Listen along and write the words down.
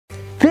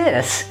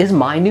This is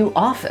my new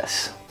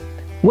office.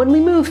 When we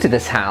moved to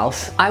this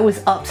house, I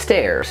was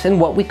upstairs in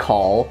what we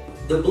call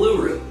the blue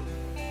room.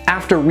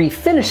 After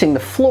refinishing the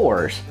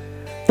floors,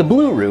 the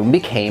blue room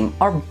became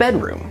our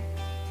bedroom.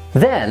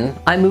 Then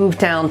I moved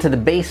down to the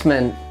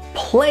basement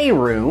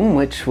playroom,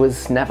 which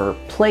was never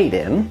played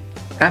in.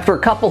 After a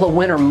couple of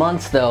winter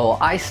months though,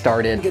 I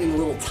started getting a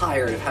little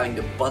tired of having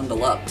to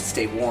bundle up to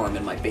stay warm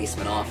in my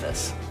basement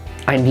office.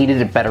 I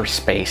needed a better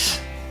space.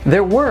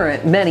 There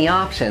weren't many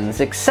options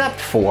except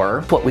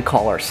for what we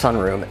call our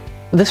sunroom.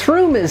 This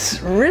room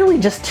is really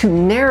just too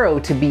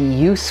narrow to be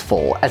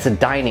useful as a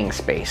dining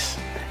space.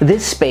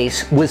 This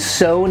space was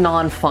so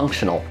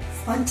non-functional.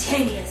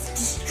 Spontaneous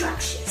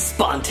destruction.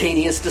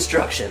 Spontaneous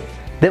destruction.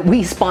 That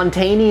we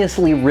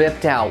spontaneously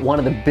ripped out one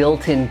of the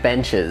built-in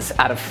benches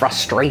out of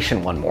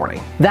frustration one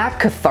morning. That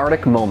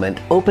cathartic moment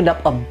opened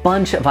up a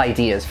bunch of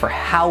ideas for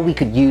how we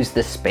could use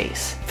this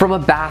space. From a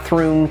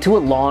bathroom to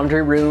a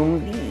laundry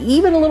room,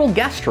 even a little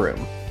guest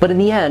room. But in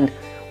the end,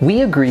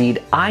 we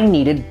agreed I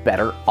needed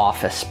better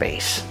office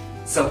space.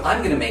 So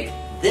I'm gonna make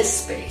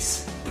this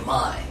space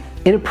mine.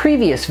 In a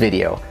previous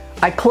video,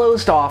 I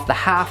closed off the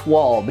half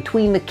wall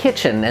between the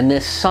kitchen and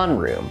this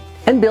sunroom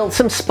and built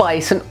some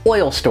spice and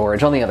oil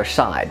storage on the other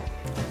side.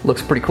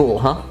 Looks pretty cool,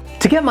 huh?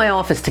 To get my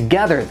office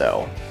together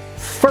though,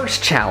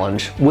 first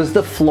challenge was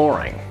the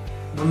flooring.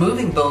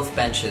 Removing both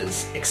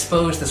benches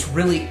exposed this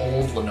really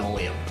old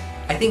linoleum.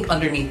 I think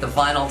underneath the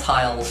vinyl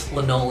tiles,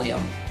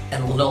 linoleum,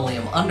 and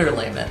linoleum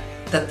underlayment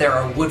that there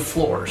are wood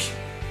floors.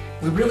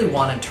 We really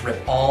wanted to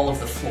rip all of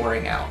the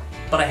flooring out,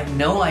 but I have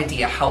no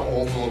idea how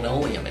old the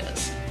linoleum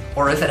is,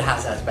 or if it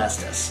has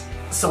asbestos.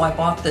 So I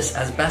bought this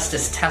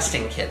asbestos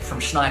testing kit from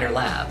Schneider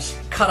Labs,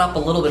 cut up a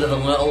little bit of the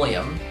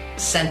linoleum,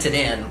 sent it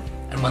in,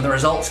 and when the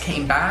results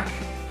came back,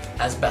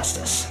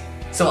 asbestos.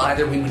 So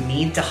either we would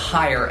need to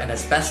hire an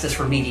asbestos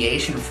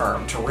remediation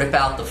firm to rip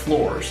out the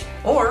floors,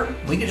 or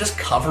we could just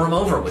cover them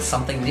over with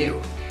something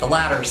new. The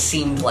latter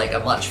seemed like a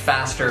much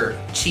faster,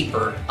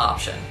 cheaper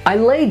option. I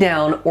lay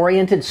down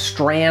oriented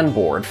strand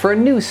board for a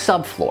new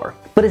subfloor.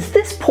 But as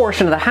this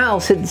portion of the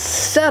house had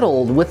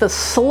settled with a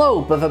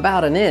slope of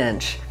about an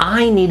inch,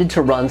 I needed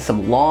to run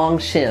some long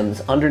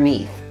shims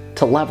underneath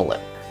to level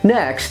it.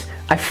 Next,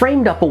 I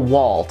framed up a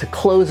wall to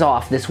close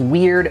off this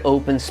weird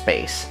open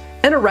space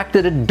and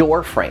erected a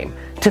door frame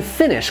to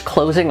finish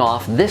closing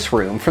off this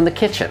room from the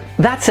kitchen.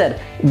 That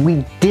said,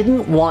 we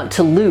didn't want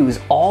to lose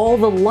all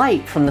the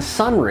light from the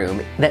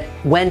sunroom that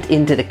went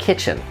into the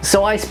kitchen.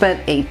 So I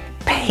spent a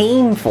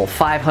painful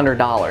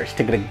 $500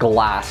 to get a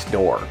glass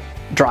door.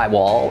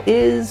 Drywall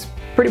is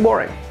pretty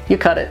boring. You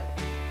cut it,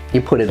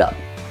 you put it up.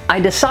 I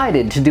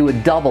decided to do a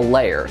double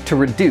layer to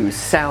reduce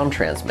sound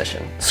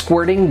transmission,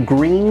 squirting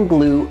green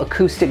glue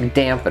acoustic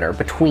dampener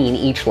between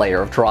each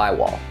layer of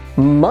drywall.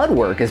 Mud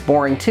work is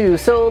boring too,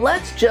 so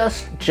let's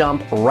just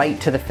jump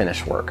right to the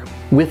finish work.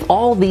 With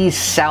all these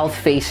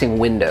south-facing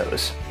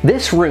windows,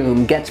 this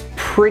room gets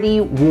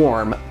pretty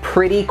warm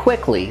pretty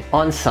quickly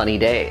on sunny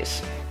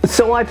days.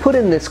 So I put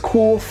in this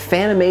cool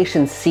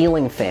Fanimation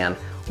ceiling fan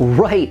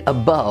right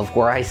above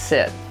where I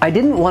sit. I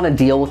didn't want to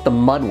deal with the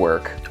mud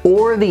work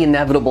or the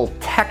inevitable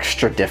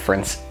texture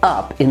difference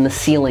up in the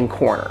ceiling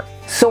corner,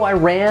 so I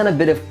ran a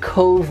bit of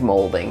cove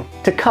molding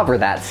to cover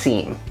that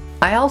seam.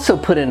 I also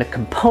put in a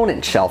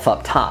component shelf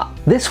up top.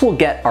 This will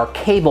get our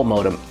cable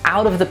modem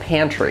out of the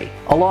pantry,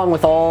 along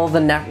with all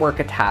the network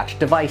attached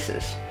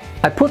devices.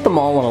 I put them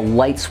all on a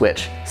light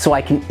switch so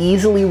I can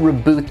easily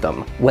reboot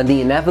them when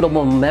the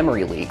inevitable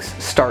memory leaks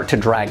start to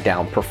drag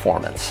down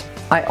performance.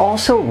 I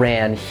also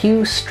ran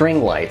Hue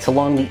string lights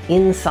along the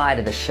inside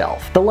of the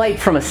shelf. The light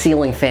from a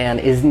ceiling fan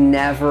is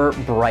never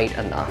bright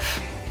enough.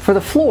 For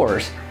the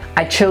floors,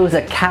 I chose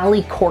a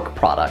Cali cork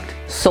product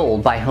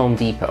sold by Home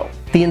Depot.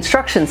 The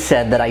instructions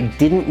said that I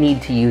didn't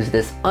need to use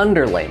this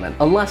underlayment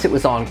unless it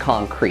was on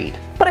concrete,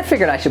 but I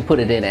figured I should put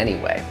it in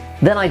anyway.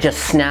 Then I just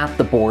snapped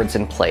the boards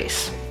in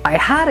place. I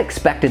had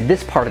expected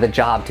this part of the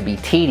job to be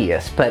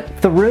tedious,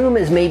 but the room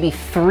is maybe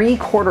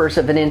 3/4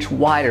 of an inch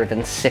wider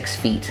than 6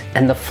 feet,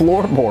 and the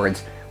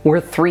floorboards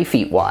were 3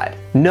 feet wide.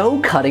 No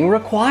cutting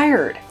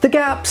required. The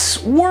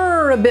gaps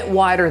were a bit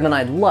wider than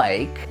I'd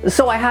like,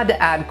 so I had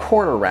to add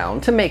quarter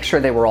round to make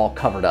sure they were all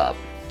covered up.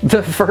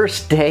 The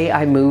first day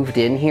I moved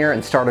in here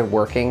and started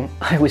working,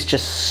 I was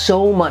just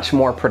so much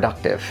more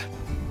productive.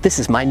 This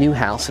is my new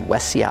house in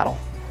West Seattle.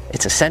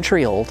 It's a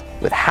century old,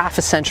 with half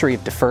a century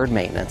of deferred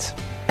maintenance,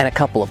 and a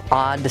couple of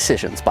odd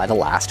decisions by the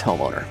last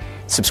homeowner.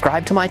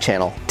 Subscribe to my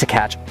channel to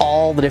catch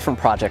all the different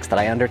projects that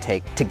I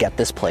undertake to get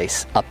this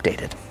place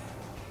updated.